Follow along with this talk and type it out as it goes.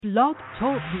Blog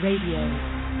Talk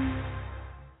Radio.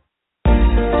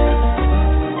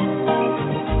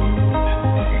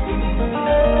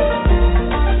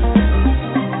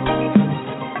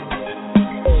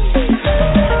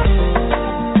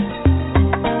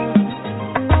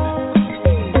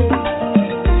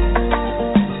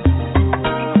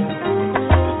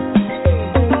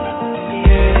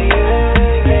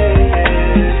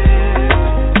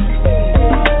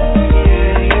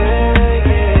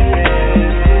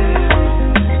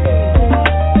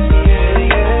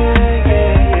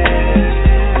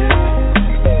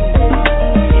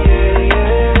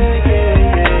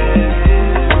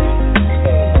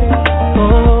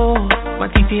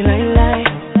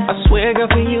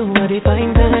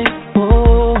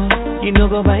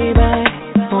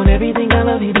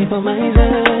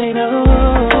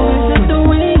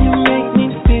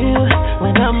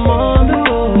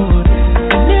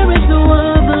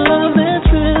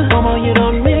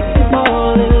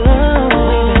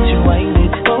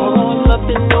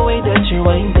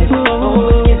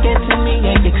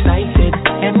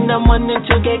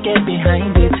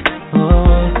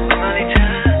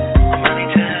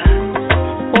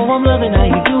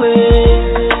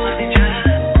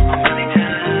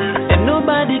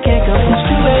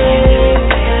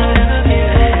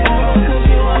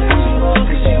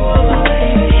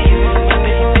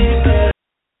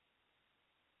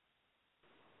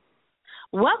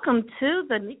 Welcome to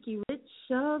the Nikki Rich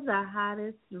Show, the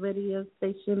hottest radio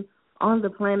station on the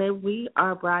planet. We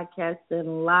are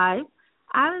broadcasting live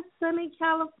out of sunny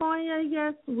California.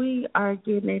 Yes, we are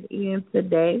getting it in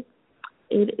today.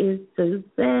 It is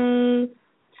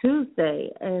Tuesday,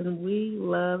 and we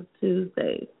love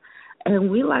Tuesdays. And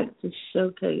we like to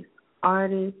showcase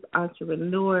artists,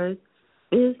 entrepreneurs,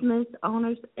 business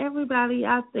owners, everybody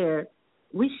out there.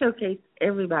 We showcase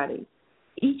everybody.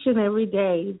 Each and every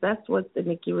day, that's what the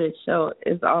Nikki Rich Show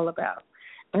is all about.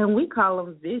 And we call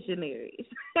them visionaries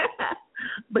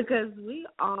because we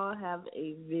all have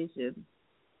a vision.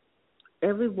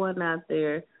 Everyone out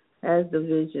there has a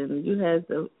vision.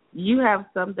 You have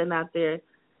something out there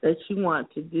that you want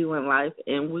to do in life,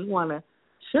 and we want to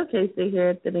showcase it here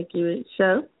at the Nikki Rich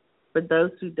Show. For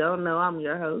those who don't know, I'm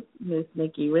your host, Miss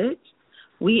Nikki Rich.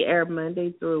 We air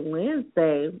Monday through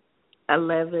Wednesday,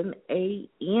 11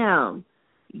 a.m.,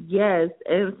 Yes,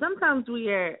 and sometimes we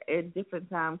are at different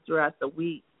times throughout the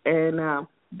week, and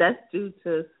that's due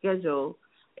to schedule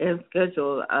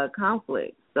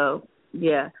conflict. So,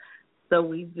 yeah, so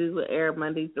we do air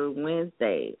Monday through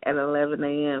Wednesday at 11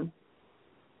 a.m.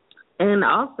 And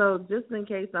also, just in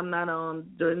case I'm not on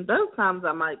during those times,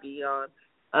 I might be on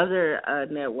other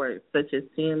networks such as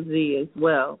TMZ as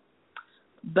well.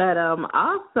 But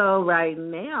also right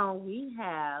now we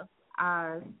have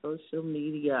our social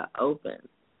media open.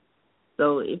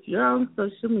 So if you're on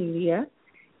social media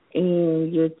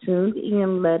and you're tuned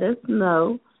in, let us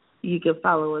know. You can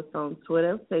follow us on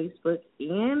Twitter, Facebook,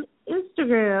 and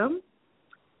Instagram.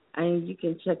 And you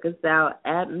can check us out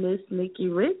at Miss Nikki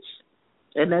Rich,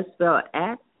 and that's spelled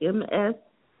at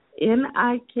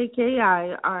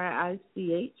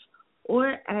MSNIKKIRICH,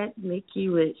 or at Nikki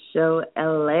Rich Show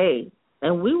LA.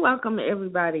 And we welcome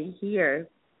everybody here.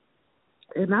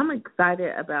 And I'm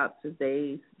excited about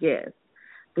today's guest,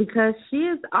 because she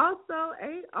is also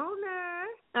a owner.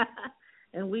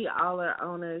 And we all are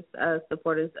owners,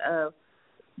 supporters of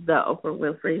the Oprah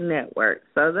Winfrey Network.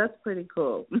 So that's pretty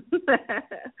cool.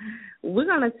 We're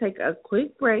going to take a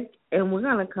quick break, and we're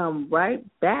going to come right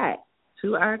back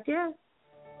to our guest.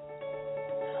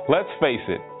 Let's face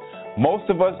it, most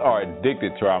of us are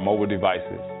addicted to our mobile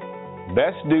devices.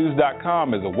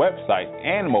 BestDues.com is a website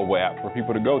and mobile app for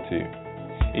people to go to.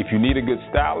 If you need a good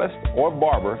stylist or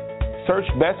barber, search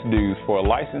Best Dues for a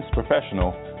licensed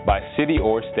professional by city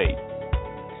or state.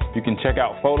 You can check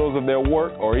out photos of their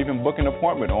work or even book an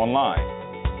appointment online.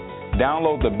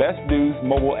 Download the Best Dues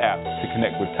mobile app to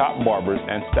connect with top barbers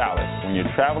and stylists when you're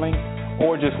traveling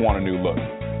or just want a new look.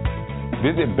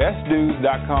 Visit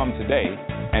bestdues.com today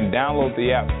and download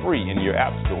the app free in your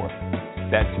app store.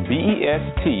 That's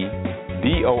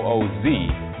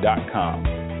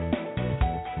BestDooz.com.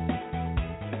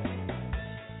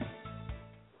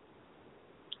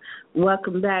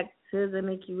 Welcome back to the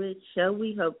Nikki Rich Show.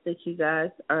 We hope that you guys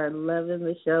are loving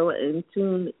the show and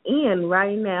tuned in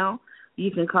right now. You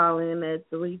can call in at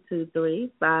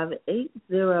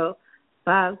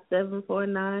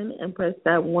 323-580-5749 and press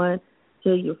that 1.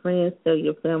 Tell your friends, tell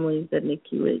your family the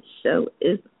Nikki Rich Show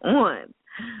is on.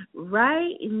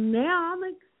 Right now, I'm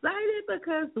excited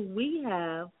because we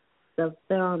have the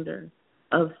founder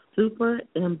of Super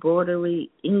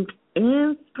Embroidery Inc.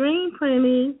 and Screen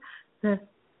Printing, that's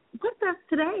with us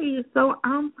today. So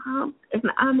I'm pumped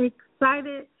and I'm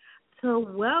excited to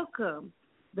welcome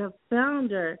the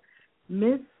founder,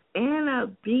 Miss Anna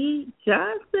B.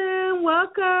 Johnson.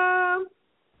 Welcome.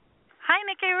 Hi,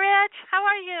 Nikki Rich. How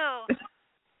are you?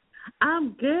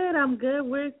 I'm good.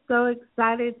 We're so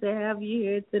excited to have you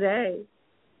here today.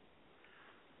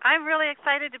 I'm really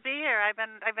excited to be here. I've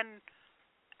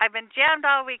been jammed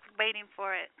all week waiting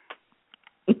for it.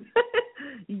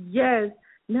 Yes.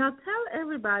 Now tell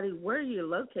everybody where you're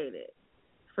located.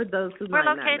 For those who We're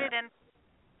might located not know.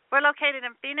 we're located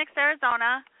in Phoenix,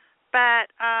 Arizona, but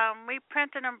we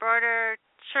print and embroider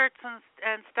shirts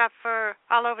and stuff for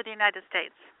all over the United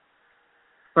States.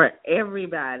 For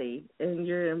everybody, and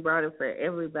you're embroidered for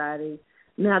everybody.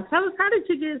 Now tell us, how did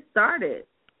you get started?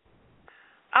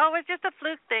 Oh, it was just a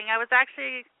fluke thing. I was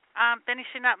actually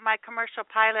finishing up my commercial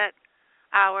pilot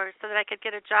hours so that I could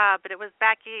get a job, but it was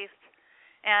back east.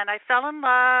 And I fell in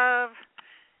love,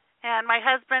 and my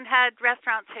husband had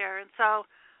restaurants here, and so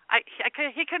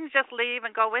he couldn't just leave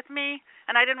and go with me,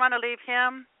 and I didn't want to leave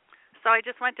him. So I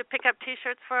just went to pick up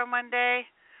T-shirts for him one day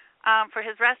for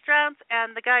his restaurants,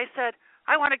 and the guy said,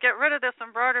 I want to get rid of this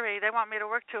embroidery. They want me to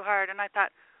work too hard. And I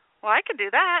thought, well, I could do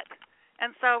that.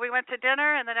 And so we went to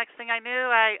dinner, and the next thing I knew,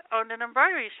 I owned an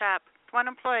embroidery shop, one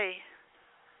employee,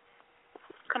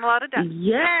 and a lot of dust.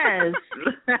 Yes.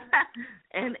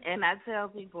 and I tell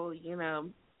people,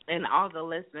 and all the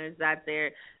listeners out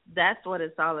there, that's what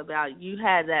it's all about. You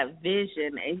had that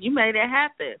vision, and you made it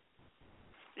happen.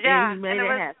 Yeah, and you made it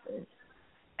happen.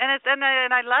 And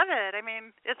I love it. I mean,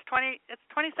 it's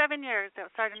 27 years. It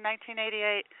started in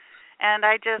 1988, and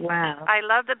wow. I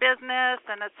love the business,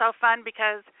 and it's so fun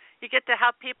because you get to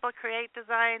help people create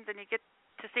designs, and you get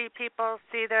to see people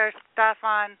see their stuff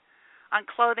on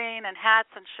clothing and hats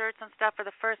and shirts and stuff for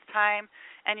the first time,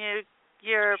 and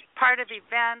you're part of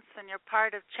events, and you're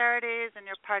part of charities, and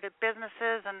you're part of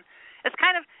businesses, and it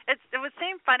would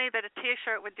seem funny that a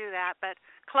T-shirt would do that, but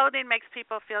clothing makes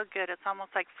people feel good. It's almost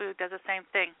like food does the same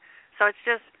thing. So it's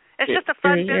just a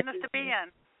fun business to be in.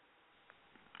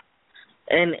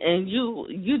 And you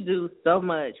do so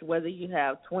much, whether you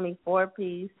have 24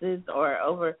 pieces or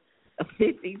over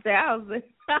 50,000.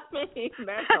 I mean,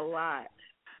 that's a lot.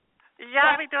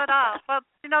 Yeah, we do it all. Well,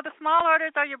 the small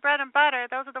orders are your bread and butter.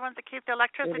 Those are the ones that keep the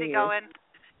electricity going.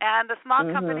 And the small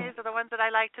companies are the ones that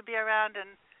I like to be around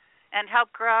and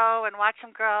help grow and watch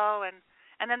them grow. And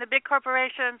then the big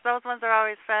corporations, those ones are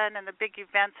always fun. And the big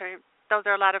events, those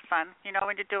are a lot of fun.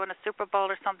 When you're doing a Super Bowl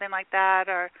or something like that,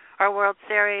 or World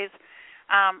Series.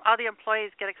 All the employees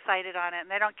get excited on it,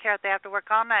 and they don't care if they have to work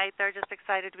all night. They're just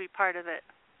excited to be part of it.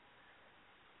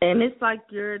 And it's like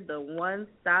you're the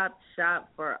one-stop shop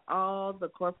for all the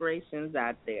corporations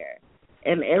out there,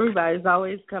 and everybody's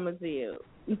always coming to you.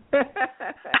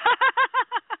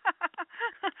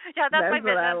 Yeah, that's my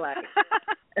business. What I like.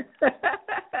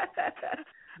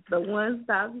 The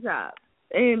one-stop shop.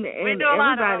 And we do a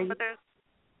lot of them, but there's...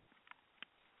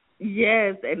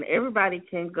 Yes, and everybody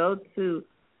can go to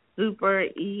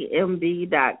superemb.com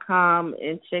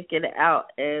and check it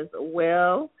out as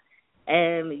well.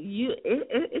 And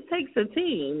it takes a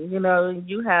team.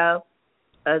 You have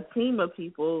a team of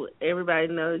people. Everybody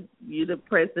knows you, the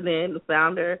president, the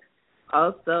founder.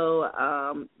 Also,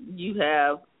 you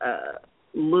have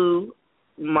Lou,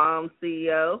 mom,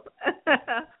 CEO.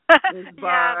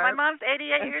 Yeah, my mom's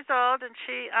 88 years old, and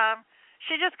she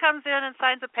just comes in and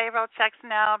signs the payroll checks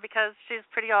now because she's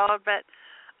pretty old, but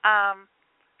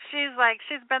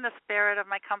she's been the spirit of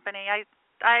my company.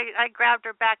 I grabbed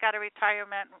her back out of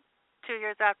retirement 2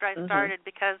 years after I started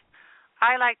because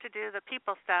I like to do the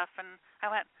people stuff, and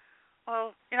I went,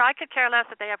 well, I could care less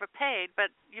if they ever paid, but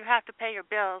you have to pay your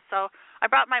bills. So I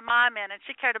brought my mom in, and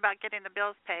she cared about getting the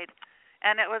bills paid,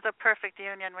 and it was a perfect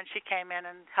union when she came in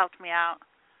and helped me out.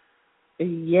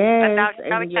 Yes. But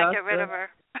now we can't get rid of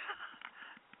her.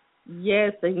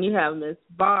 Yes, and you have Miss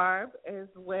Barb as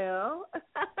well.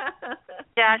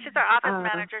 Yeah, she's our office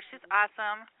manager. She's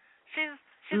awesome. She's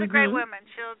a great woman.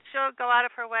 She'll go out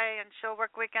of her way, and she'll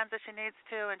work weekends if she needs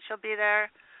to, and she'll be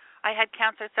there. I had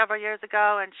cancer several years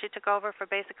ago, and she took over for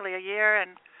basically a year,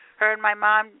 and her and my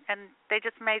mom, and they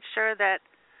just made sure that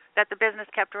the business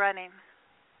kept running.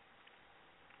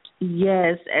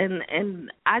 Yes,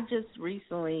 and I just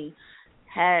recently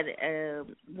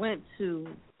went to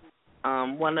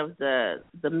one of the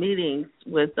meetings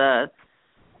with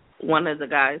one of the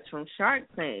guys from Shark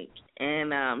Tank,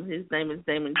 and his name is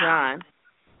Damon John,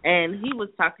 and he was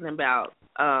talking about,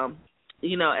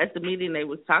 at the meeting they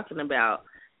was talking about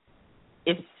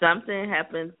if something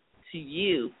happens to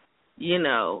you,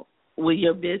 will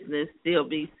your business still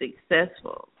be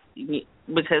successful?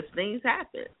 Because things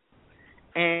happen.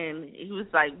 And he was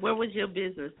like, where would your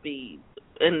business be?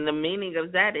 And the meaning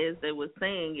of that is, they were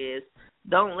saying is,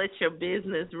 don't let your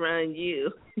business run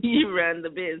you. You run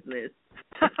the business.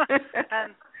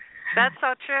 And that's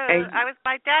so true.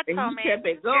 My dad told me kept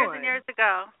it years going. and years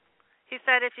ago. He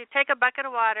said if you take a bucket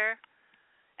of water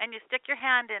and you stick your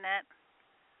hand in it,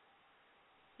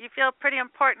 you feel pretty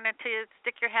important until you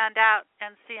stick your hand out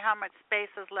and see how much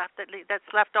space is left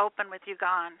that's left open with you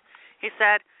gone. He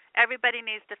said everybody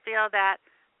needs to feel that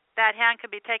that hand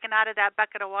could be taken out of that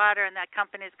bucket of water and that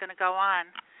company is going to go on.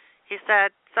 He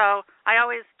said, so I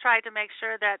always try to make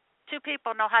sure that two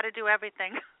people know how to do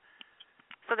everything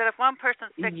so that if one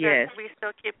person's sick, Yes. we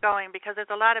still keep going, because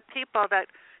there's a lot of people that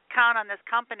count on this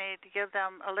company to give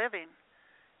them a living.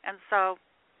 And so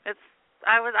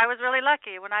I was really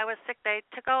lucky. When I was sick, they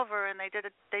took over and they did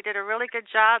a really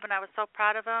good job, and I was so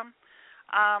proud of them.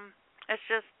 It's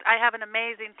just, I have an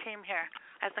amazing team here.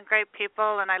 I have some great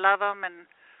people, and I love them, and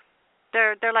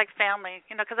they're like family,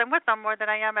 because I'm with them more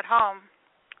than I am at home.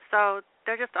 So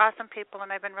they're just awesome people,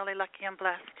 and I've been really lucky and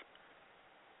blessed.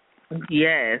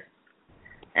 Yes.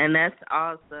 And that's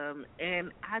awesome.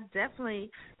 And I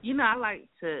definitely, I like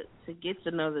to get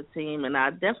to know the team, and I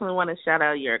definitely want to shout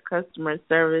out your customer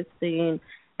service team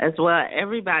as well.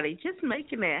 Everybody, just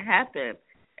making it happen.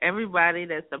 Everybody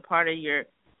that's a part of your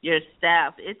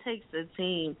staff. It takes a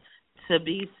team to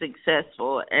be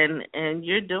successful, and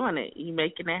you're doing it. You're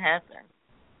making it happen.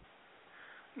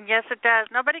 Yes, it does.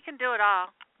 Nobody can do it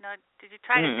all. Did you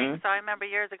try to think so? I remember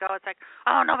years ago, it's like,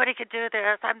 oh, nobody could do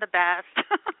this. I'm the best.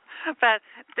 But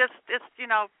it's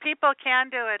people can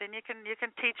do it, and you can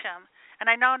teach them. And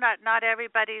I know not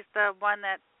everybody's the one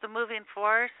that the moving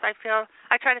force. I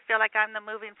try to feel like I'm the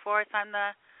moving force. I'm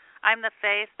the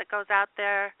face that goes out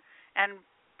there and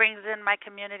brings in my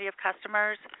community of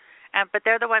customers. But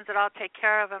they're the ones that all take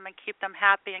care of them and keep them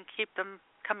happy and keep them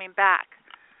coming back.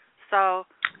 So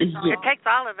it takes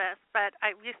all of us, but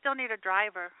you still need a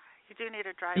driver. You do need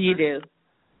a driver. You do.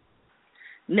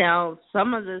 Now,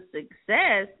 some of the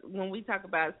success, when we talk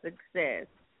about success,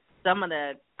 some of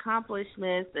the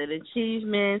accomplishments and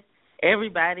achievements,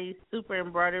 everybody, Super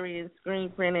Embroidery and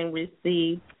Screen Printing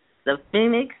received the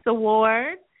Phoenix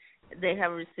Award. They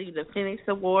have received the Phoenix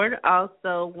Award,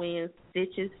 also wins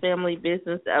Stitches Family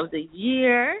Business of the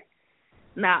Year.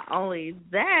 Not only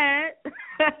that,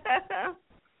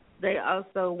 they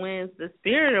also wins the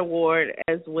Spirit Award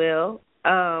as well.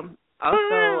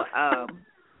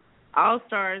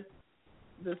 All-Stars,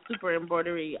 the Super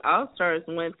Embroidery All-Stars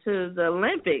went to the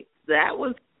Olympics. That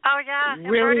was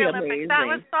really amazing. That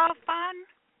was so fun.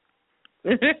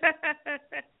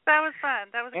 That was fun.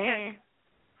 That was good.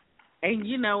 And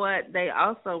you know what? They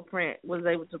also was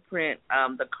able to print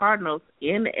the Cardinals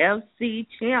NFC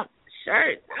champ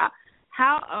shirts.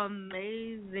 How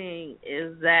amazing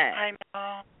is that? I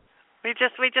know. We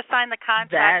just signed the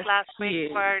contract last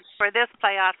week for this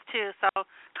playoffs too. So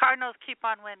Cardinals keep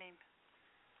on winning.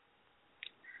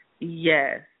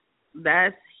 Yes,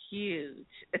 that's huge.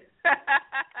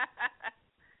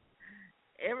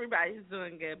 Everybody's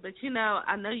doing good. But,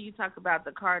 I know you talk about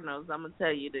the Cardinals. I'm going to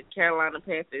tell you, the Carolina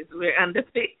Panthers, we're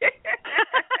undefeated.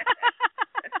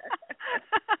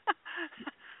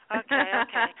 Okay.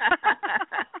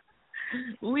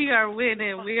 We are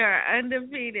winning. We are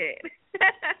undefeated.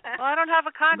 Well, I don't have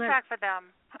a contract for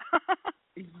them.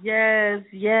 Yes.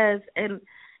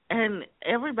 And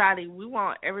everybody, we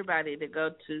want everybody to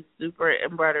go to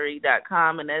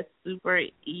superembroidery.com, and that's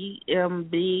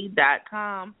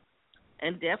superemb.com.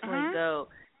 And definitely go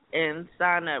and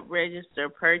sign up, register,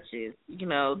 purchase. Do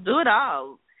it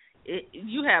all.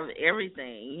 You have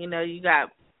everything. You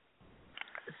got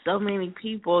so many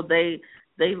people. They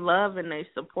love and they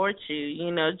support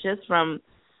you. Just from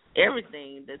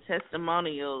everything, the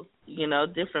testimonials.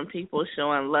 Different people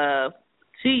showing love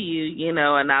to you.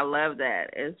 And I love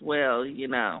that as well.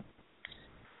 People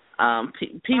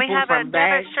we have from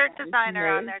a shirt designer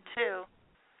on there too.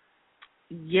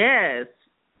 Yes.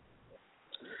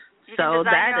 You can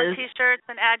design your own T-shirts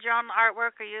and add your own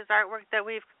artwork, or use artwork that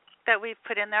we've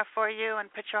put in there for you,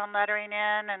 and put your own lettering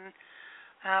in, and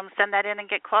send that in and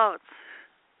get quotes.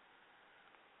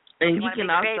 And you can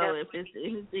also, if it's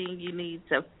anything you need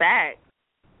to fax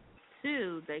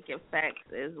too, they can fax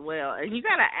as well. And you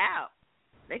got an app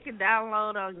they can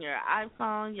download on your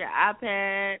iPhone, your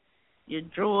iPad, your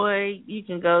Droid. You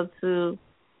can go to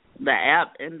the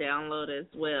app and download as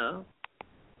well.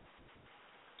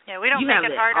 Yeah, we don't make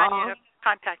it hard on you to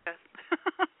contact us.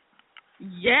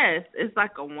 Yes, it's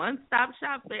like a one-stop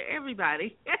shop for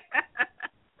everybody.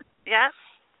 Yes,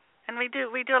 and we do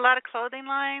a lot of clothing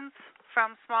lines,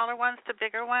 from smaller ones to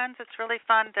bigger ones. It's really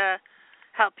fun to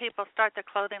help people start their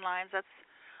clothing lines. That's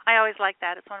I always like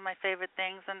that. It's one of my favorite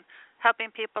things. And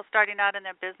helping people starting out in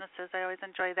their businesses, I always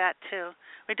enjoy that too.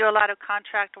 We do a lot of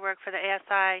contract work for the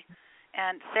ASI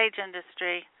and Sage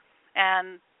industry,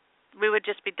 and we would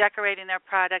just be decorating their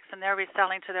products, and they're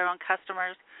reselling to their own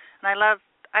customers. And I love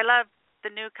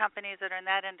the new companies that are in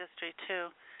that industry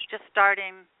too, just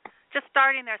starting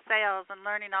their sales and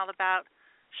learning all about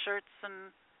shirts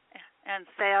and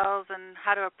sales and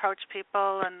how to approach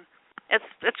people, and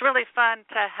it's really fun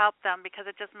to help them because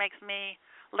it just makes me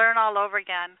learn all over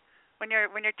again. When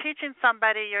you're teaching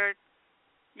somebody,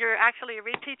 you're actually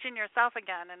reteaching yourself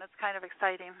again, and it's kind of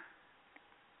exciting.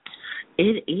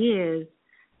 It is.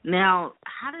 Now,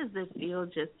 how does it feel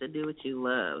just to do what you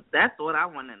love? That's what I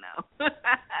want to know.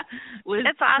 With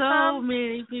it's awesome. So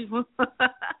many people,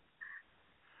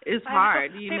 it's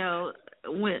hard, you know,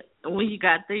 when you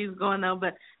got things going on.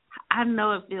 But I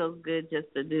know it feels good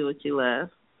just to do what you love.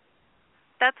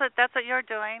 That's what you're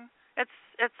doing.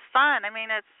 It's fun. I mean,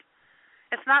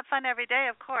 it's not fun every day,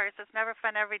 of course. It's never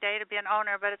fun every day to be an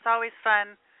owner, but it's always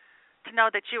fun to know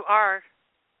that you are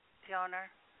the owner.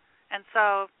 And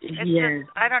so it's just,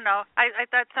 I don't know. I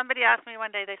thought somebody asked me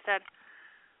one day, they said,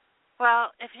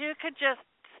 well, if you could just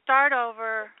start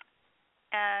over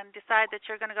and decide that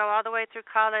you're going to go all the way through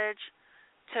college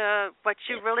to what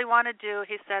you really want to do,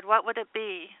 he said, what would it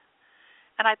be?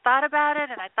 And I thought about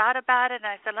it, and I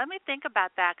said, let me think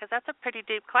about that, because that's a pretty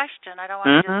deep question. I don't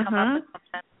want to just come up with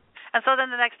something. And so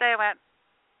then the next day I went,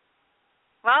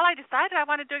 well, I decided I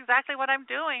want to do exactly what I'm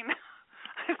doing.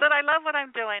 I said, I love what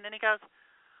I'm doing. And he goes,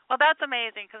 well, that's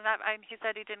amazing, because he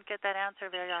said he didn't get that answer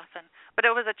very often. But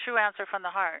it was a true answer from the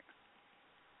heart.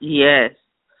 Yes,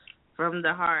 from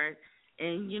the heart.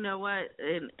 And you know what?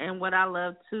 And what I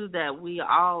love, too, that we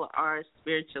all are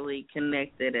spiritually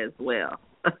connected as well.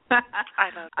 I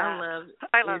love that.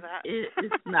 I love that.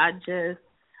 It's not just,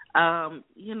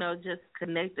 just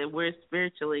connected. We're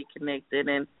spiritually connected.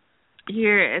 And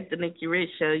here at the Nikki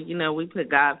Rich Show, we put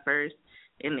God first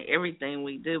in everything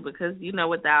we do because,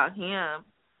 without Him,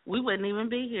 we wouldn't even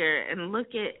be here. And look,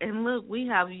 we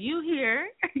have you here.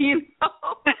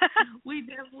 We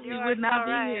definitely would not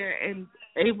be here and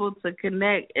able to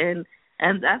connect. And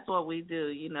that's what we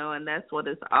do, and that's what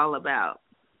it's all about.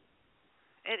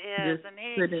 It is, and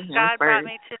God brought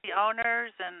me to the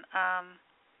owners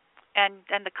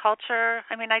and the culture.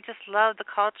 I mean, I just love the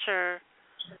culture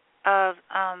of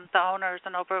the owners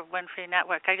and Oprah Winfrey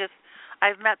Network.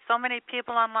 I've met so many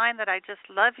people online that I just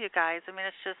love you guys. I mean,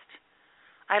 it's just,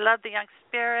 I love the young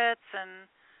spirits, and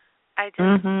I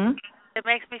just, it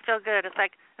makes me feel good. It's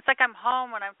like I'm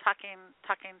home when I'm talking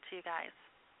to you guys.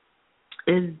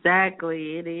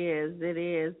 Exactly, it is,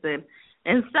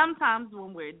 and sometimes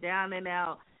when we're down and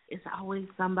out, it's always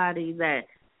somebody that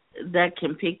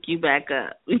can pick you back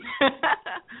up.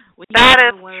 That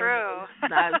is true.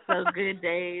 Not so good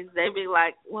days, they be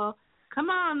like, well, come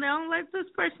on, don't let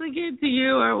this person get to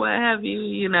you or what have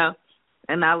you,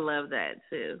 And I love that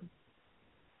too.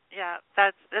 Yeah,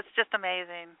 it's just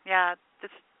amazing. Yeah,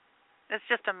 it's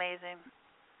just amazing.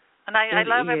 And I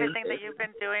love everything that you've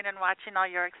been doing and watching all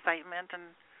your excitement and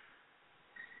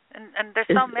there's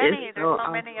so many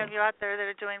many of you out there that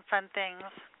are doing fun things.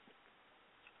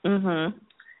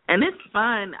 And it's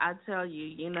fun, I tell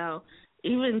you,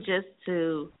 even just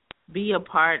to be a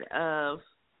part of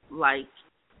like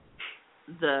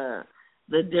the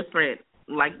different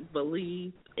like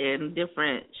beliefs and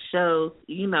different shows,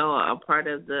 a part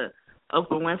of the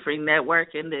Oprah Winfrey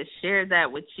Network, and to share that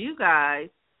with you guys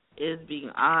is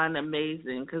beyond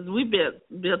amazing because we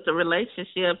built a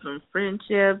relationship and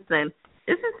friendships, and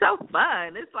this is so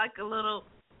fun. It's like a little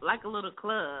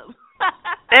club.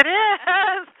 It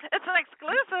is. It's an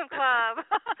exclusive club.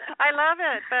 I love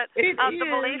it. But the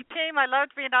Belief team, I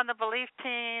loved being on the Belief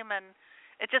team, and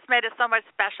it just made it so much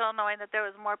special knowing that there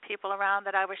was more people around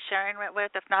that I was sharing it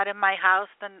with, if not in my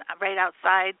house, then right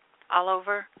outside, all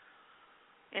over.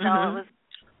 It was,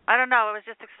 I don't know, it was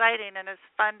just exciting, and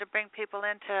it's fun to bring people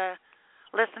into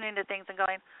listening to things and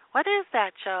going, what is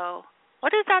that, Joe?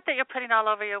 What is that you're putting all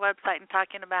over your website and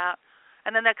talking about?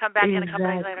 And then they'll come back in a couple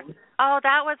days later. Oh,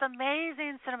 that was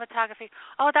amazing cinematography.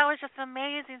 Oh, that was just an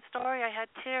amazing story. I had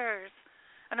tears.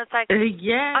 And it's like, all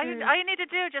you need to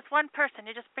do, just one person.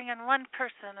 You just bring in one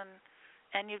person,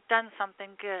 and you've done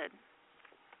something good.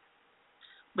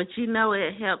 But,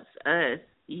 it helps us.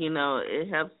 It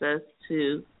helps us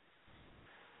to,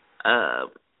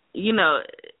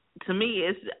 to me,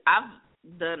 I've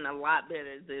done a lot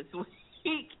better this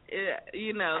week,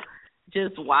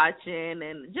 just watching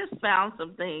and just found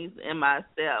some things in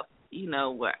myself,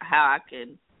 how I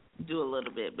can do a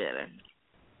little bit better.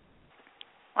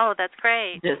 Oh, that's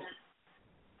great. Just,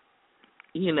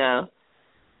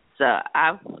 So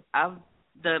I've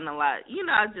done a lot.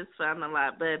 I just found a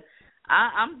lot, but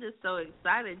I'm just so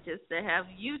excited just to have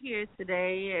you here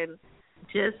today and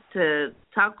just to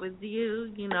talk with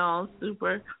you, on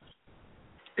Super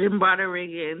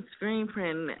Embroidery and Screen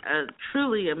Print.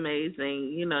 Truly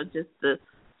amazing, just to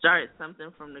start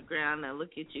something from the ground and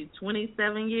look at you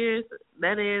 27 years,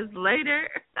 that is, later.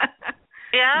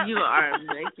 Yeah. You are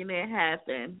making it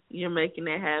happen. You're making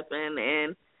it happen,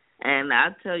 and I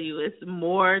tell you, it's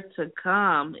more to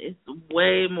come. It's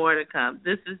way more to come.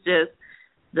 This is just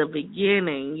the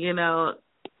beginning,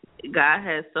 God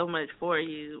has so much for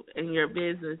you in your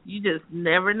business. You just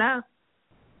never know.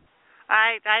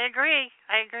 I agree.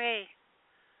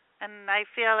 And I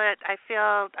feel it. I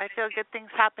feel good things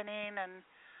happening, and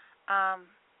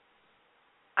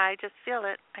I just feel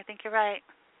it. I think you're right.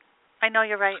 I know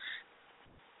you're right.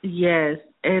 Yes,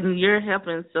 and you're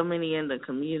helping so many in the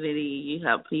community. You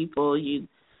help people. You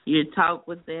talk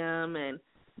with them and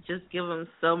just give them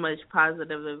so much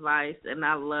positive advice, and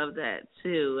I love that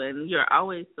too. And you're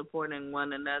always supporting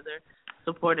one another,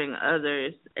 supporting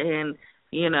others, and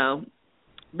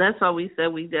that's why we said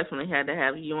we definitely had to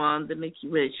have you on the Nikki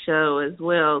Rich Show as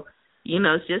well.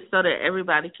 Just so that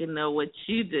everybody can know what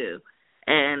you do,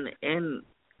 and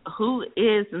who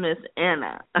is Miss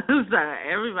Anna. So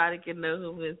everybody can know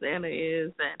who Miss Anna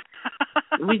is,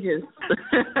 and we just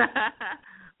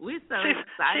we're so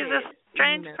excited. She's a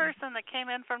strange person that came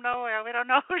in from nowhere. We don't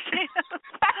know who she is.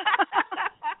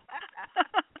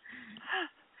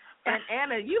 And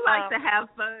Anna, you like to have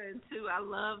fun too. I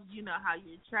love, how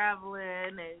you're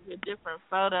traveling and your different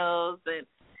photos,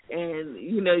 and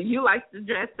you like to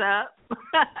dress up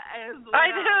as well.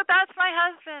 I do. That's my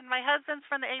husband. My husband's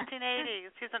from the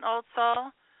 1880s. He's an old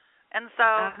soul, and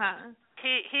so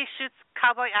he shoots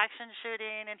cowboy action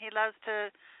shooting, and he loves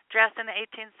to dress in the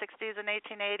 1860s and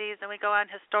 1880s, and we go on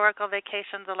historical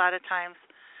vacations a lot of times.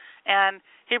 And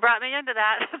he brought me into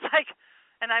that. It's like,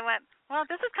 and I went, well,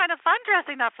 this is kind of fun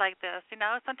dressing up like this.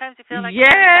 Sometimes you feel like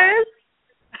yes.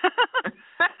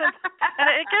 And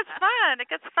it gets fun.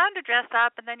 It gets fun to dress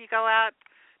up, and then you go out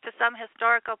to some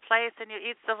historical place and you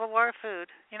eat Civil War food.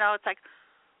 It's like,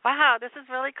 wow, this is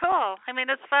really cool. I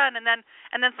mean, it's fun. And then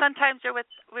sometimes a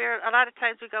lot of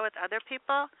times we go with other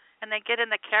people, and they get in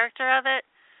the character of it,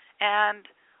 and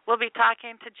we'll be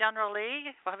talking to General Lee.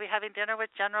 We'll be having dinner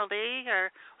with General Lee, or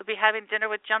we'll be having dinner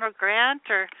with General Grant.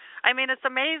 It's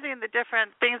amazing the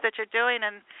different things that you're doing,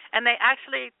 and they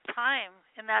actually time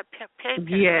in that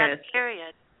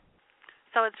period.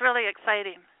 So it's really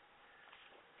exciting.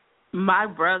 My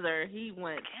brother, he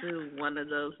went to one of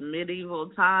those medieval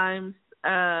times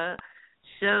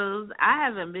shows. I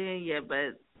haven't been yet,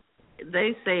 but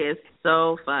they say it's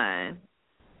so fun.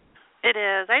 It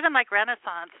is. I even like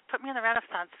Renaissance. Put me in the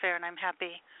Renaissance fair, and I'm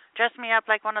happy. Dress me up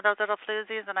like one of those little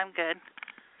floozies, and I'm good.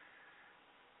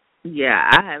 Yeah,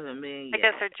 I haven't been yet. I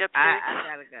guess they're gypsies. I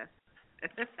gotta go.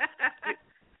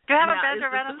 You haven't been to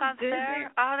Renaissance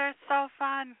fair? Oh, they're so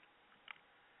fun.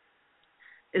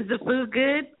 Is the food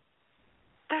good?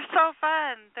 They're so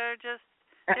fun. They're just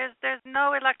there's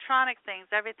no electronic things.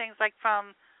 Everything's like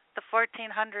from the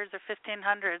 1400s or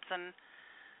 1500s, and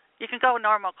you can go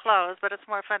normal clothes, but it's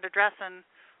more fun to dress in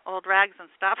old rags and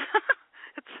stuff.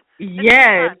 it's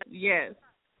yes, fun. Yes,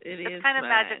 it's kind of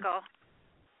magical.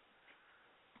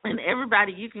 And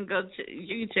everybody, you can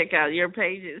check out your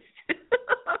pages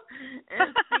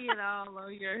and see it all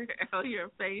on your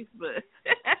Facebook.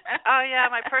 Oh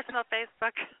yeah, my personal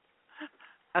Facebook.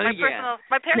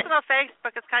 My personal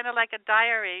Facebook is kind of like a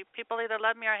diary. People either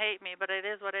love me or hate me, but it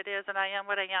is what it is, and I am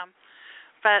what I am.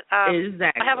 But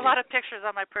exactly. I have a lot of pictures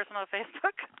on my personal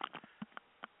Facebook.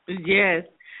 Yes.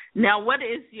 Now, what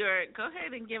is go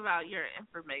ahead and give out your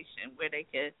information where they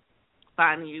can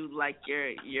find you, like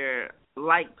your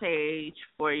like page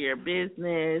for your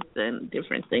business and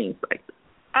different things like that.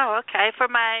 Oh, okay. For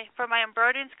my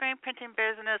embroidery and screen printing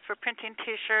business, for printing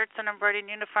T-shirts and embroidering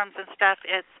uniforms and stuff,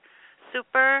 it's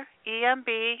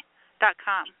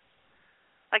superemb.com,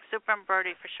 like Super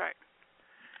Embroidery for short.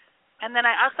 And then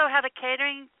I also have a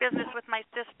catering business with my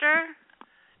sister,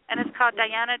 and it's called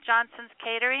Diana Johnson's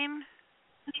Catering.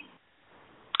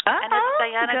 And it's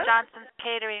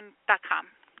DianaJohnson'sCatering.com.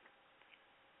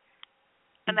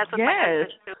 And that's what my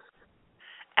husband do.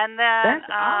 And then that's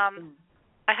awesome.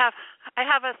 I have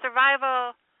a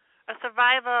survival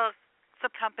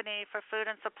sub company for food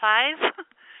and supplies,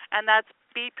 and that's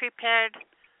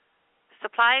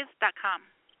BePreparedSupplies.com.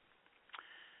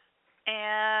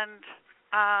 And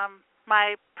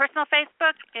my personal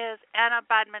Facebook is Anna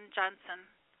Bodman Johnson,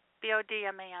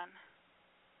 Bodman.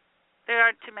 There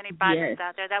aren't too many Bodmans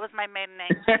out there. That was my maiden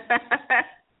name.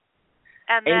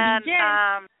 And then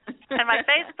And my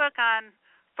Facebook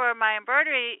for my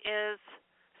embroidery is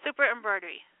Super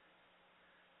Embroidery.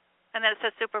 And then it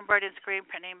says Super Embroidery and Screen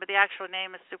Printing, but the actual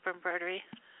name is Super Embroidery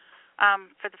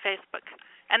for the Facebook.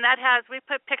 And we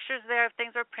put pictures there of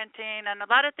things we're printing, and a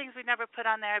lot of things we never put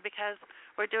on there because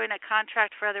we're doing a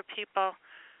contract for other people,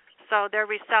 so they're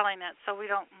reselling it. So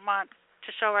we don't want to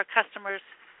show our customers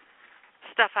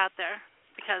stuff out there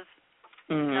because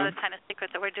it's kind of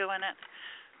secret that we're doing it.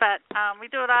 But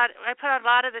we do a lot. I put on a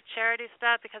lot of the charity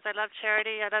stuff because I love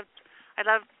charity. I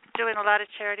love doing a lot of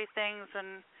charity things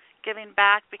and giving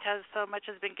back because so much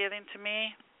has been given to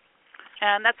me.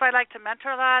 And that's why I like to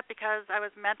mentor a lot, because I was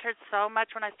mentored so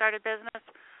much when I started business.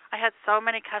 I had so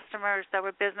many customers that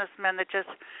were businessmen that just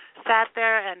sat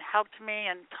there and helped me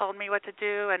and told me what to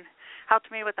do and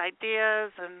helped me with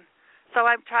ideas. And so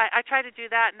I try to do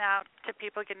that now to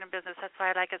people getting in business. That's why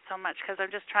I like it so much, because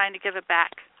I'm just trying to give it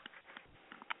back.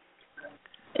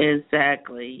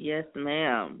 Exactly. Yes,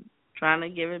 ma'am. Trying to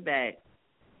give it back.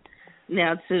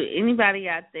 Now, to anybody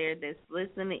out there that's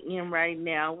listening in right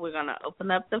now, we're going to open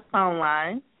up the phone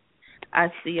line. I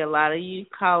see a lot of you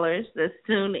callers that's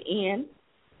tuned in.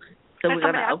 So we're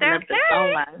going to open up the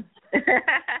phone line.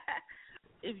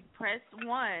 If you press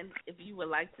 1, if you would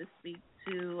like to speak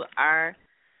to our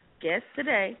guest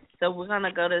today. So we're going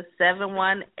to go to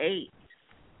 718-219.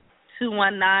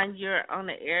 You're on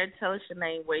the air. Tell us your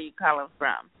name, where you calling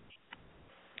from.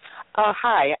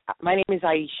 Hi, my name is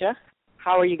Aisha.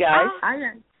 How are you guys? Oh,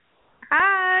 hi.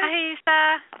 Hi,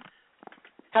 Aisha.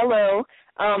 Hello.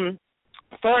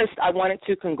 First, I wanted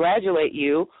to congratulate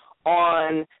you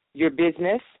on your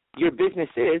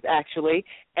businesses actually,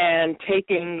 and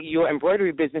taking your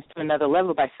embroidery business to another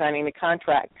level by signing the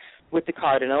contract with the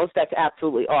Cardinals. That's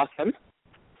absolutely awesome.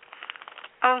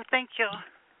 Oh, thank you.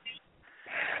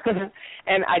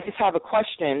 And I just have a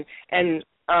question, and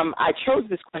I chose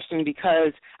this question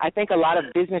because I think a lot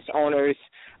of business owners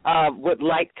would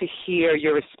like to hear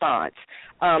your response.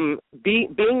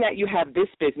 Being that you have this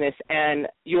business and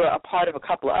you're a part of a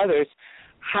couple of others,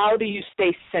 how do you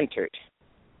stay centered?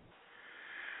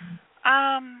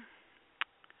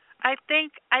 I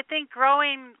think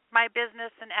growing my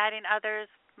business and adding others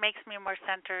makes me more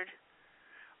centered.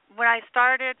 When I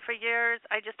started for years,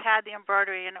 I just had the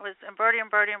embroidery, and it was embroidery,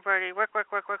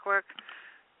 work.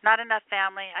 Not enough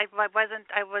family. I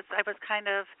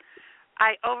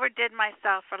overdid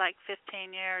myself for like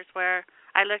 15 years, where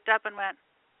I looked up and went,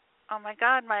 oh my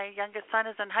God, my youngest son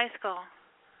is in high school.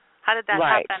 How did that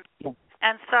happen?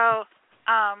 And so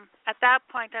at that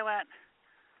point I went,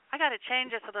 I got to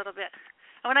change this a little bit.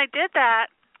 And when I did that,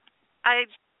 I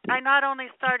not only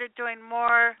started doing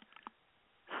more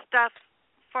stuff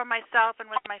for myself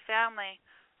and with my family,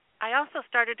 I also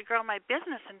started to grow my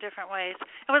business in different ways.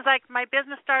 It was like my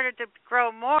business started to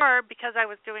grow more because I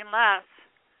was doing less.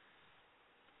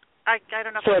 I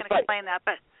don't know if I can explain that,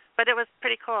 but it was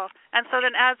pretty cool. And so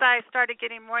then as I started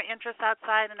getting more interest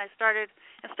outside, and I started,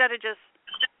 instead of just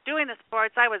doing the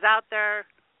sports, I was out there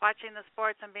watching the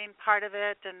sports and being part of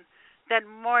it, and then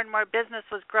more and more business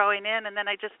was growing in, and then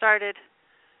I just started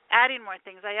adding more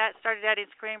things. I started adding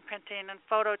screen printing and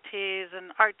photo tees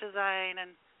and art design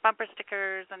and bumper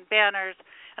stickers and banners,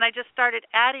 and I just started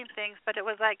adding things, but it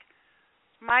was like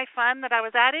my fun that I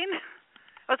was adding.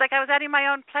 It was like I was adding my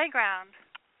own playground.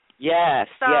 Yes,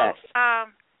 yes.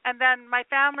 And then my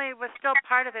family was still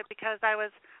part of it because I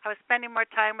was spending more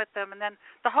time with them, and then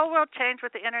the whole world changed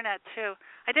with the internet too.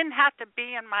 I didn't have to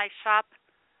be in my shop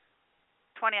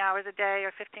 20 hours a day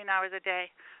or 15 hours a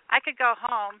day. I could go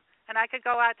home, and I could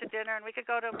go out to dinner, and we could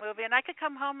go to a movie, and I could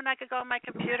come home and I could go on my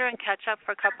computer and catch up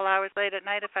for a couple hours late at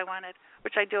night if I wanted,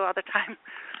 which I do all the time.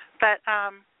 But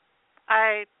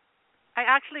I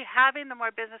actually, having the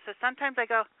more businesses, sometimes I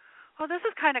go, oh, this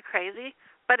is kind of crazy,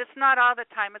 but it's not all the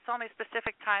time. It's only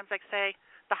specific times, like, say,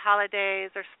 the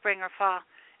holidays or spring or fall.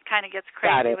 It kind of gets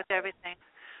crazy with everything.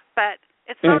 But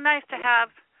it's so nice to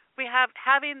have.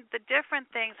 Having the different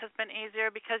things has been easier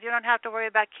because you don't have to worry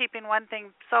about keeping one thing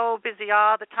so busy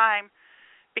all the time,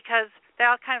 because they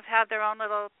all kind of have their own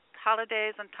little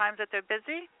holidays and times that they're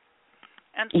busy.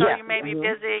 And so you may be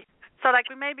busy. So, like,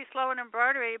 we may be slow in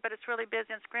embroidery, but it's really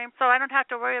busy in screen. So I don't have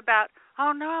to worry about,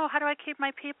 oh, no, how do I keep my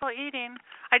people eating?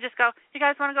 I just go, you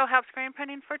guys want to go help screen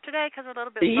printing for today because we're a little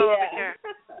bit slow over here.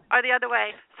 Or the other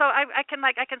way. So I can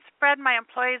spread my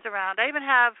employees around. I even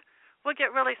have, we'll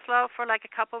get really slow for like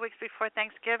a couple of weeks before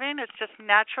Thanksgiving. It's just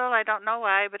natural. I don't know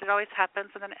why, but it always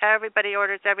happens. And then everybody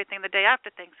orders everything the day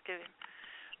after Thanksgiving.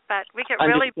 But we get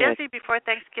really busy before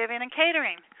Thanksgiving and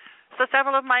catering. So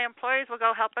several of my employees will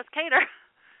go help us cater.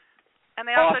 And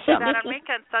they also do that on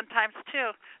weekends sometimes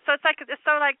too. So it's like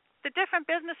the different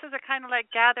businesses are kind of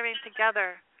like gathering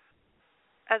together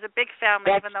as a big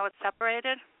family, even though it's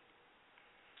separated.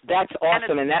 That's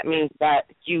awesome, and that means that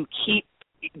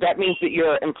that means that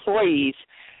your employees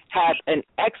have an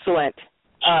excellent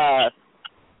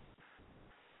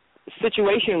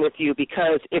situation with you,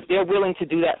 because if they're willing to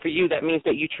do that for you, that means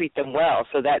that you treat them well.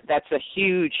 So that's a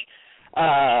huge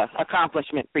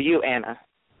accomplishment for you, Anna.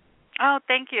 Oh,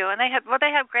 thank you. And they have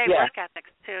great work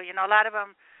ethics too. You know, a lot of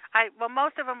them,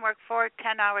 most of them work 4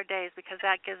 10-hour days, because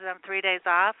that gives them 3 days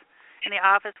off. In the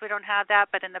office, we don't have that,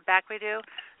 but in the back we do.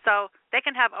 So they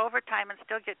can have overtime and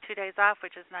still get 2 days off,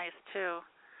 which is nice too.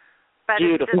 But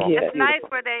beautiful. It's nice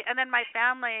where and then my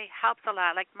family helps a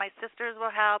lot. Like my sisters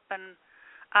will help, and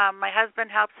my husband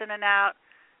helps in and out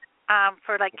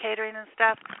for like catering and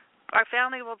stuff. Our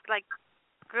family will like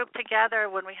group together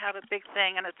when we have a big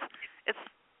thing, and it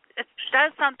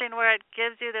does something where it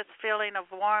gives you this feeling of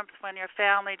warmth when your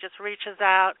family just reaches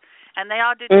out, and they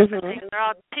all do different things. They're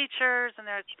all teachers, and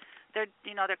they're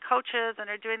coaches, and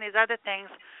they're doing these other things,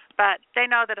 but they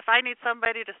know that if I need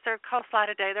somebody to serve coleslaw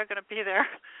today, they're going to be there.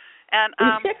 And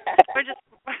we're just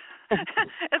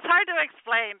it's hard to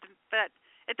explain, but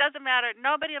it doesn't matter.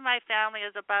 Nobody in my family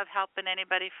is above helping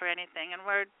anybody for anything, and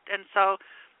so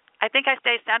I think I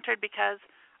stay centered because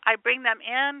I bring them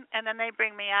in, and then they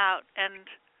bring me out, and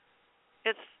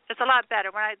it's a lot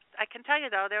better. When I can tell you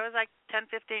though, there was like 10,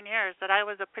 15 years that I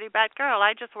was a pretty bad girl.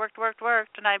 I just worked,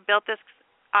 and I built this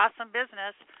awesome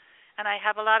business, and I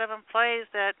have a lot of employees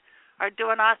that are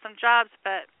doing awesome jobs,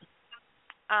 but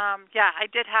I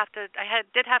did have to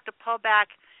pull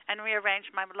back and rearrange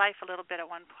my life a little bit at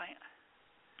one point.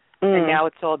 And now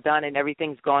it's all done and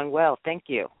everything's going well. Thank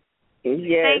you.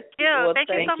 Yes. Thank you. Well, thank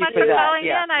you so much for calling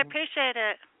in. I appreciate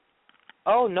it.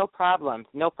 Oh, no problem.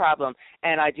 No problem.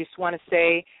 And I just want to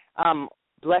say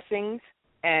blessings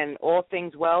and all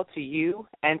things well to you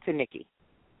and to Nikki.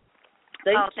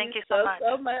 Thank you so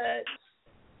much.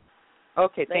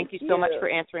 Okay, thank you so much for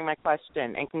answering my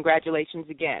question, and congratulations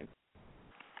again.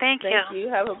 Thank you. Thank you.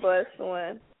 Have a blessed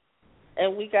one.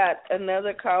 And we got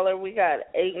another caller. We got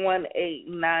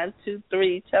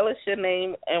 818-923. Tell us your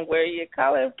name and where you're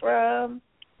calling from.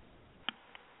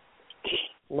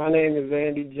 My name is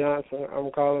Andy Johnson.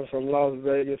 I'm calling from Las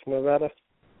Vegas, Nevada.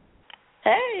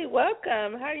 Hey,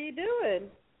 welcome. How are you doing?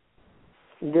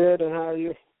 Good, and how are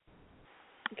you?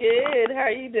 Good. How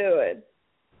are you doing?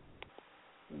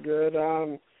 Good.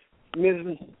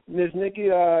 Miss Nikki,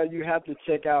 you have to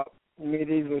check out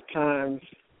Medieval Times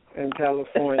in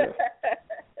California.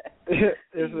 It's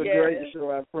a great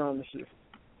show, I promise you.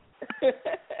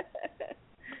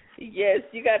 Yes.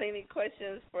 You got any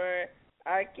questions for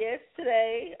our guest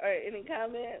today, or any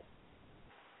comments?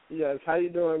 Yes. How you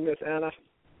doing, Miss Anna?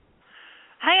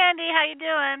 Hi, Andy. How you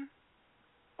doing?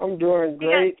 I'm doing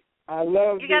great. I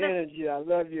love the energy. I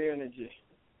love your energy.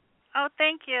 Oh,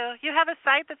 thank you. You have a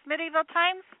site that's Medieval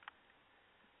Times?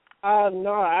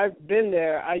 No, I've been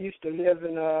there. I used to live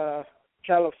in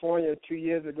California 2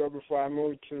 years ago before I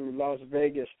moved to Las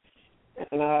Vegas,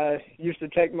 and I used to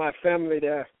take my family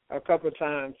there a couple of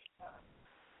times.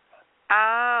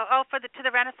 Oh, to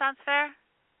the Renaissance Fair?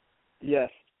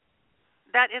 Yes.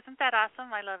 Isn't that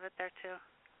awesome? I love it there too.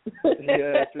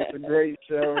 Yes, it's a great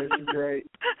show. It's great.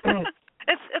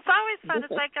 It's always fun.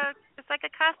 It's like a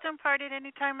costume party at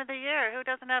any time of the year. Who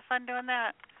doesn't have fun doing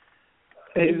that?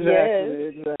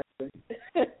 Exactly.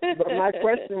 But my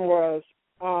question was,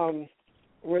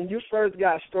 when you first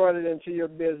got started into your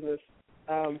business,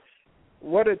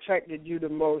 what attracted you the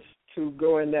most to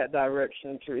go in that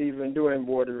direction, to even do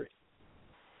embroidery?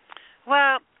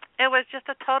 Well, it was just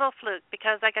a total fluke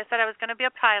because, like I said, I was going to be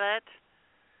a pilot,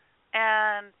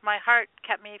 and my heart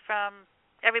kept me from.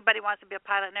 Everybody wants to be a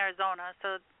pilot in Arizona,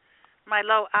 so my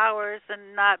low hours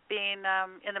and not being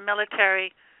in the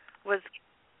military was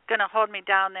going to hold me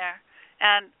down there.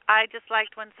 And I just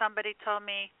liked when somebody told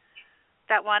me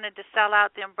that wanted to sell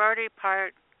out the embroidery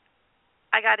part,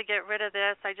 I got to get rid of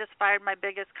this. I just fired my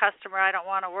biggest customer. I don't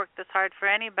want to work this hard for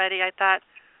anybody. I thought,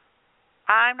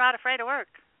 I'm not afraid of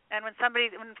work. And when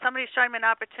somebody's showing me an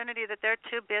opportunity that they're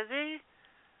too busy,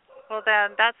 well,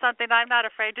 then that's something I'm not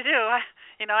afraid to do. I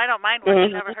don't mind work.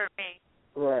 It never hurt me.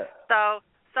 Right. So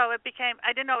it became,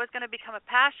 I didn't know it was going to become a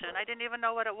passion. I didn't even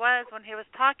know what it was when he was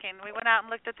talking. We went out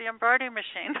and looked at the embroidery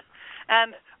machine.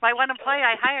 And my one employee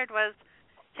I hired was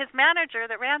his manager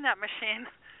that ran that machine.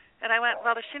 And I went,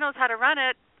 well, if she knows how to run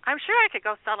it, I'm sure I could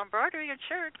go sell embroidery and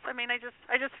shirts. I mean, I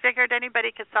just figured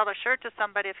anybody could sell a shirt to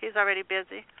somebody if he's already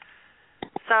busy.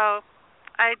 So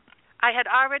I had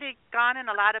already gone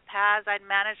in a lot of paths. I'd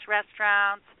managed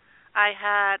restaurants. I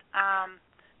had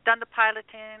done the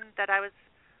piloting. That I was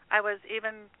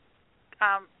even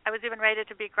rated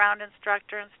to be ground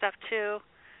instructor and stuff too.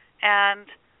 and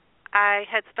I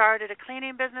had started a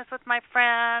cleaning business with my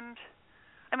friend.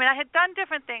 I mean, I had done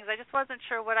different things. I just wasn't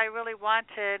sure what I really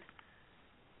wanted.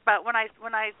 But when I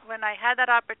had that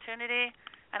opportunity,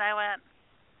 and I went,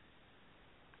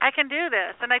 I can do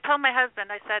this. And I told my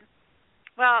husband, I said,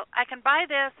 well, I can buy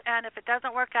this, and if it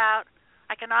doesn't work out,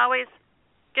 I can always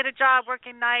get a job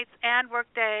working nights and work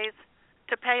days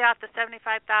to pay off the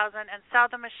 $75,000 and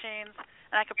sell the machines,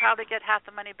 and I could probably get half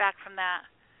the money back from that.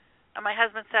 And my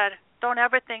husband said, don't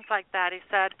ever think like that. He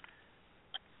said,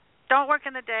 don't work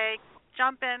in the day,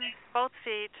 jump in both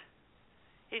feet.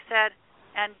 He said,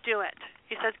 and do it.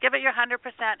 He says, give it your 100%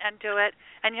 and do it,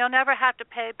 and you'll never have to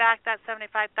pay back that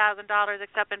 $75,000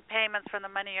 except in payments from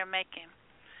the money you're making.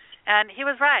 And he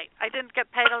was right. I didn't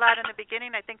get paid a lot in the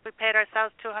beginning. I think we paid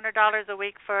ourselves $200 a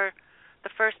week for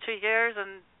the first 2 years,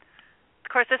 and of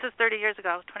course this is 30 years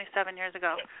ago, 27 years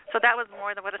ago. So that was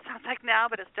more than what it sounds like now,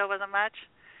 but it still wasn't much.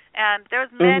 And there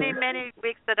was many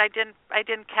weeks that I didn't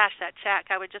cash that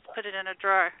check. I would just put it in a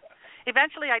drawer.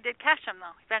 Eventually I did cash them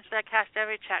though. Eventually I cashed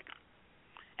every check.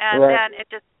 And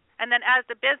then as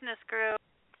the business grew,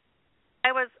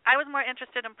 I was more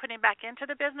interested in putting back into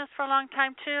the business for a long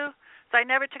time too. So I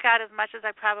never took out as much as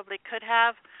I probably could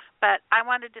have, but I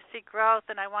wanted to see growth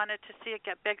and I wanted to see it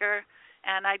get bigger.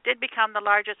 And I did become the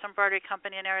largest embroidery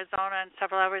company in Arizona and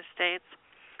several other states.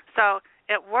 So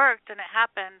it worked and it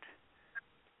happened.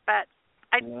 But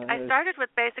I started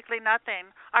with basically nothing.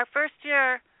 Our first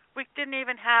year, we didn't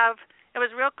even have. It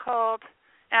was real cold,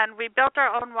 and we built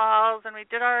our own walls, and we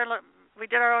did our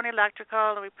own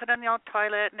electrical, and we put in the old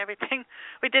toilet and everything.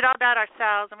 We did all that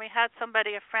ourselves, and we had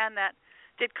somebody, a friend that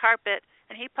did carpet,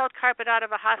 and he pulled carpet out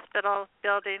of a hospital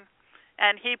building,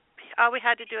 and all we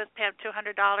had to do was pay him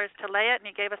 $200 to lay it, and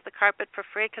he gave us the carpet for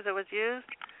free because it was used.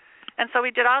 And so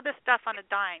we did all this stuff on a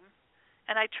dime.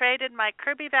 And I traded my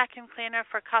Kirby vacuum cleaner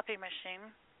for a copy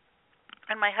machine.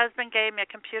 And my husband gave me a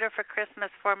computer for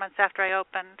Christmas 4 months after I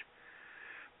opened.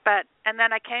 And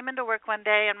then I came into work one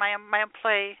day, and my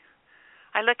employee,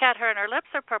 I look at her, and her lips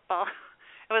are purple.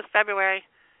 It was February,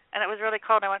 and it was really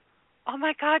cold. I went, oh,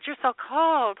 my God, you're so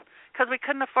cold, because we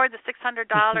couldn't afford the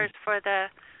 $600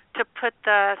 to put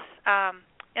the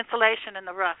insulation in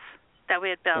the roof that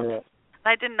we had built. Yeah. And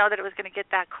I didn't know that it was going to get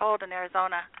that cold in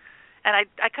Arizona. And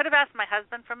I could have asked my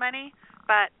husband for money,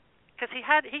 but because he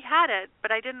had it,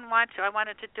 but I didn't want to. I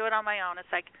wanted to do it on my own.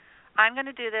 It's like, I'm going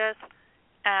to do this,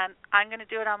 and I'm going to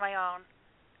do it on my own.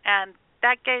 And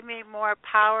that gave me more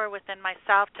power within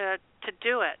myself to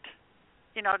do it,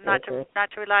 not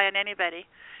to rely on anybody.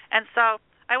 And so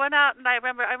I went out, and I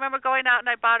remember going out, and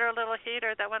I bought her a little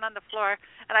heater that went on the floor,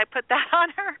 and I put that on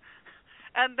her.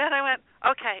 And then I went,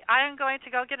 okay, I am going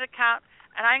to go get an account,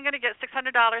 and I'm going to get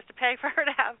 $600 to pay for her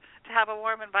to have a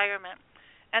warm environment.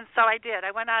 And so I did.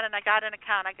 I went out and I got an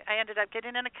account. I ended up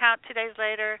getting an account 2 days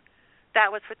later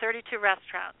that was for 32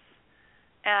 restaurants.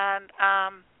 And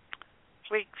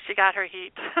she got her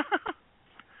heat.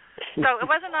 So it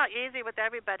wasn't all easy with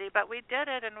everybody, but we did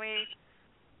it, and I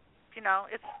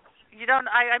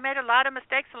made a lot of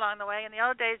mistakes along the way. In the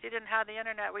old days, you didn't have the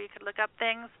internet where you could look up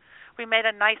things. We made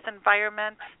a nice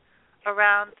environment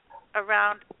around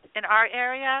in our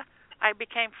area. I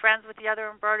became friends with the other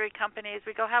embroidery companies.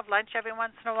 We go have lunch every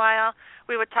once in a while.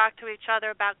 We would talk to each other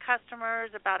about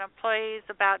customers, about employees,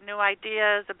 about new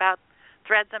ideas, about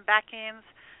threads and backings.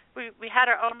 We had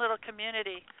our own little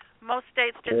community. Most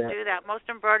states didn't do that. Most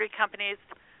embroidery companies,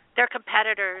 they're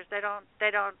competitors. They don't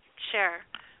share.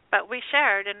 But we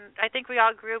shared, and I think we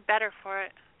all grew better for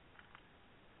it.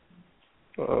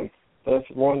 That's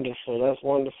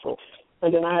wonderful.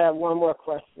 And then I have one more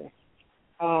question.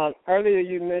 Earlier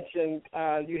you mentioned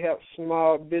you help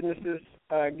small businesses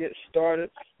get started.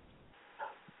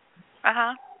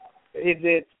 Uh-huh. Is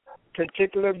it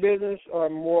particular business or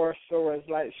more so as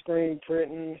like screen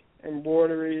printing,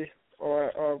 embroidery,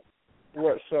 or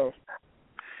what so?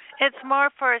 It's more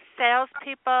for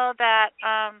salespeople that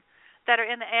are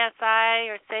in the ASI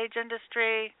or Sage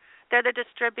industry. They're the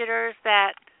distributors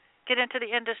that get into the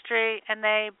industry, and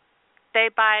they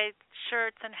buy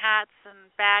shirts and hats and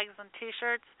bags and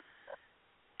T-shirts,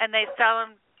 and they sell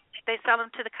them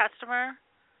to the customer,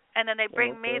 and then they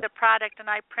bring me the product, and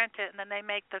I print it, and then they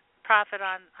make the profit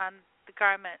on the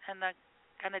garment and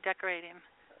the decorating.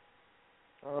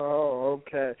 Oh,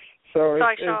 okay. So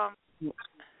I show them.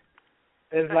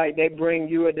 It's like they bring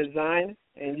you a design,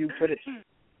 and you put it.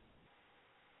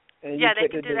 And yeah, you they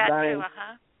can do that too.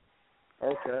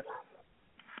 Okay.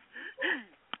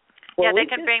 Yeah, they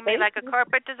can bring me like a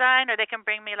corporate design, or they can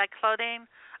bring me like clothing.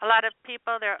 A lot of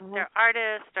people, they're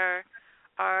artists,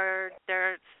 or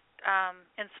they're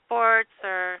in sports,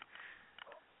 or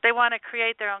they want to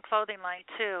create their own clothing line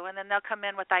too, and then they'll come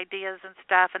in with ideas and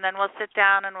stuff, and then we'll sit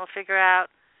down and we'll figure out,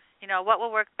 what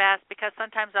will work best, because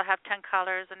sometimes they'll have 10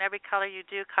 colors, and every color you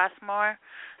do costs more.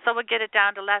 So we'll get it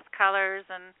down to less colors,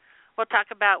 and we'll talk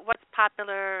about what's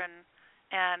popular and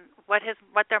what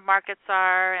their markets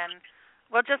are, and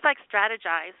we'll just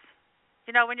strategize.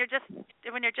 When you're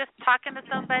just talking to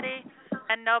somebody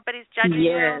and nobody's judging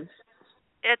you,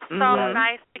 it's so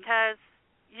nice, because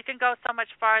you can go so much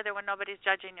farther when nobody's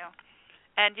judging you,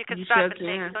 and you can stop and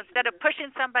think. So instead of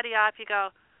pushing somebody off, you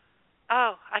go,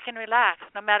 oh, I can relax.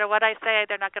 No matter what I say,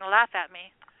 they're not going to laugh at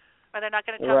me, or they're not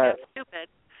going to tell me I'm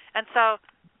stupid. And so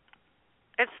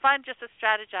it's fun just to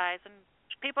strategize. And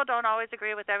people don't always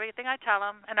agree with everything I tell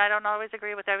them, and I don't always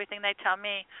agree with everything they tell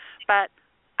me. But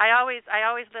I always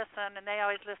listen, and they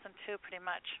always listen too, pretty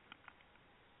much.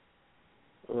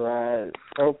 Right.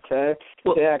 Okay.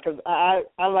 Well, yeah, because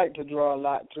I like to draw a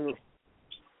lot too,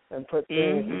 and put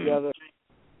things together.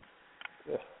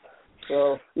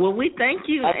 So, well, we thank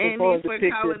you, Andy, for calling in. I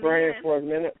pick your brain for a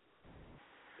minute.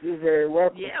 You're very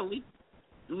welcome. Yeah, we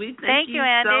thank you,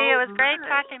 Andy. So it was great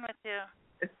talking with you.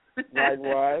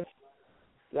 Likewise.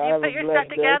 You put your stuff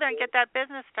together and get that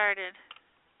business started.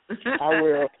 I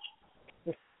will.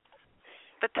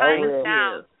 The time is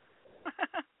now.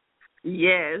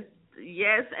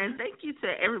 Yes, and thank you to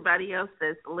everybody else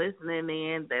that's listening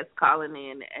in, that's calling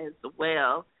in as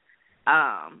well.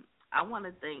 I want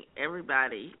to thank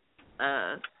everybody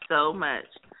so much.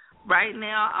 Right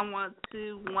now, I want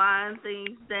to wind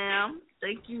things down.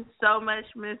 Thank you so much,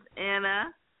 Miss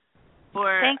Anna,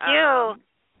 for thank you.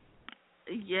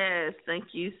 Yes,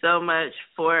 thank you so much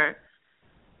for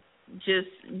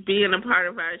just being a part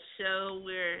of our show.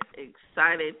 We're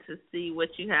excited to see what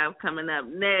you have coming up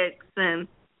next, and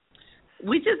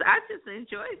I just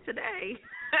enjoyed today.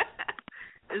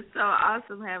 It's so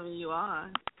awesome having you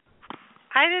on.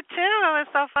 I did too. It was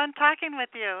so fun talking with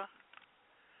you.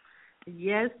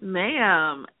 Yes,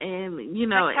 ma'am. And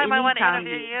next time I want to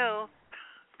interview you.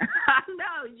 I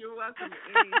know, you're welcome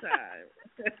anytime.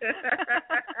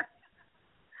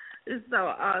 It's so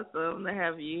awesome to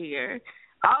have you here,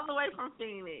 all the way from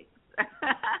Phoenix.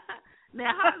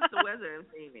 Now, how's the weather in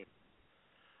Phoenix?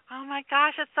 Oh my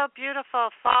gosh, it's so beautiful.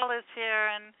 Fall is here,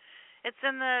 and it's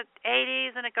in the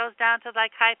 80s, and it goes down to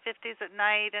high 50s at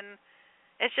night, and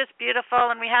it's just beautiful.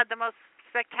 And we had the most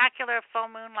spectacular full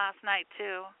moon last night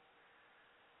too.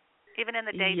 Even in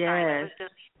the daytime,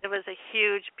 it was a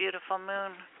huge, beautiful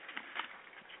moon.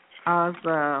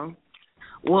 Awesome.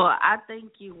 Well, I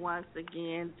thank you once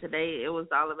again. Today it was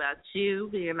all about you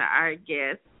being our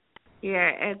guest here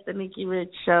at the Nikki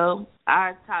Rich Show,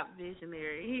 our top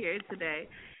visionary here today.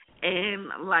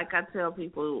 And like I tell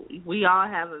people, we all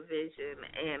have a vision,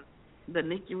 and the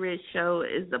Nikki Rich Show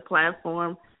is the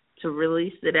platform to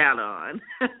release it out on,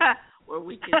 where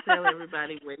we can tell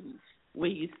everybody where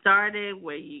you started,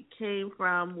 where you came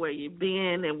from, where you've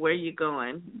been, and where you're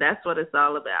going. That's what it's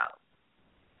all about.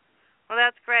 Well,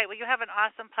 that's great. Well, you have an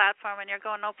awesome platform, and you're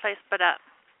going no place but up.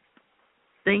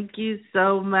 Thank you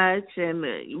so much, and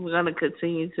we're going to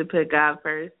continue to put God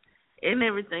first in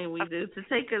everything we do to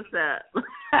take us up.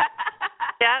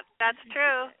 Yep, that's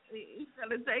true. He's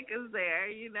going to take us there,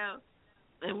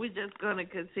 and we're just going to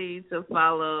continue to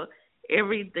follow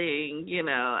everything,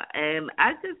 and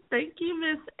I just thank you,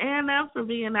 Miss Anna, for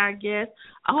being our guest.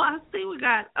 Oh, I see we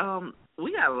got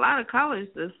a lot of callers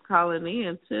that's calling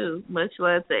in too. Much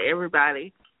love to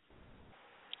everybody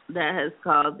that has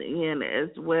called in as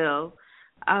well.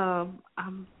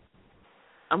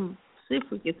 See if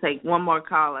we can take one more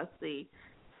call. I see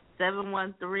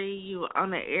 713. You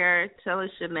on the air? Tell us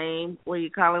your name. Where you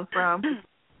calling from?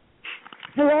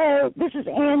 Hello, this is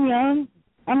Ann Young.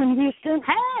 I'm in Houston.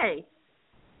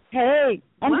 Hey,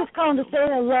 I'm just calling to say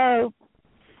hello.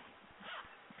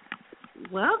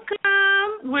 Welcome.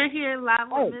 We're here live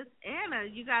with Miss Anna.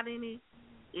 You got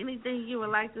anything you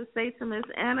would like to say to Miss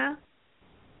Anna?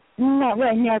 Not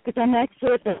right now, because I'm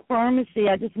actually at the pharmacy.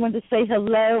 I just wanted to say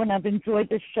hello, and I've enjoyed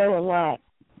this show a lot.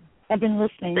 I've been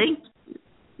listening.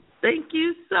 Thank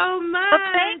you so much.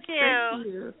 Well, thank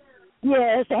you.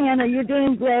 Yes, Anna, you're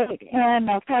doing great, and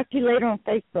I'll talk to you later on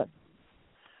Facebook.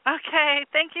 Okay,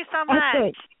 thank you so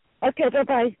much. Okay,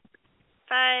 bye-bye.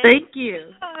 Bye. Thank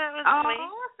you. Oh, that was sweet.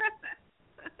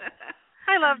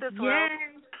 I love this world.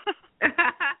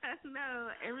 No,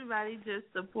 everybody just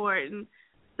supporting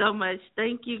so much.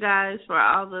 Thank you guys for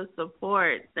all the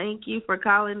support. Thank you for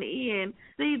calling in.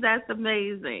 See, that's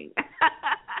amazing.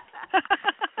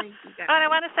 Thank you guys. Oh, and I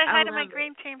want to say hi to my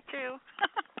green team, too.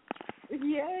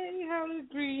 Yay, how the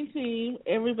green team.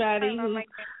 Everybody who's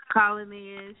calling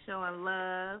in, showing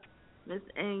love. Miss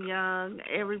Ann Young,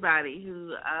 everybody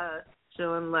who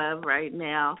showing love right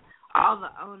now, all the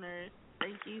owners,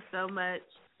 thank you so much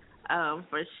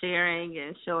for sharing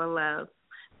and showing love.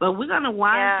 But we're going to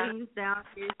wind things down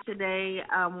here today.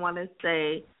 I want to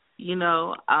say,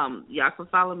 y'all can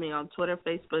follow me on Twitter,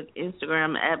 Facebook,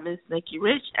 Instagram at Miss Nikki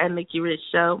Rich and Nikki Rich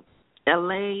Show,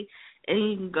 LA.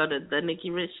 And you can go to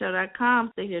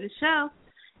theNikkiRichShow.com to hear the show.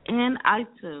 And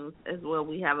iTunes as well.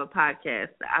 We have a podcast,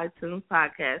 the iTunes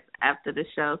podcast after the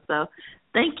show. So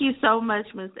thank you so much,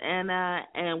 Miss Anna.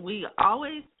 And we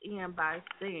always end by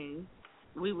saying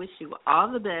we wish you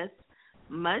all the best,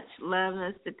 much love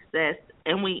and success.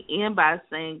 And we end by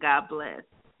saying God bless.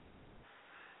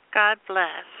 God bless.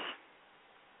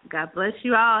 God bless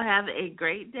you all. Have a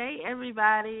great day,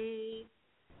 everybody.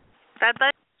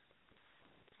 Bye-bye.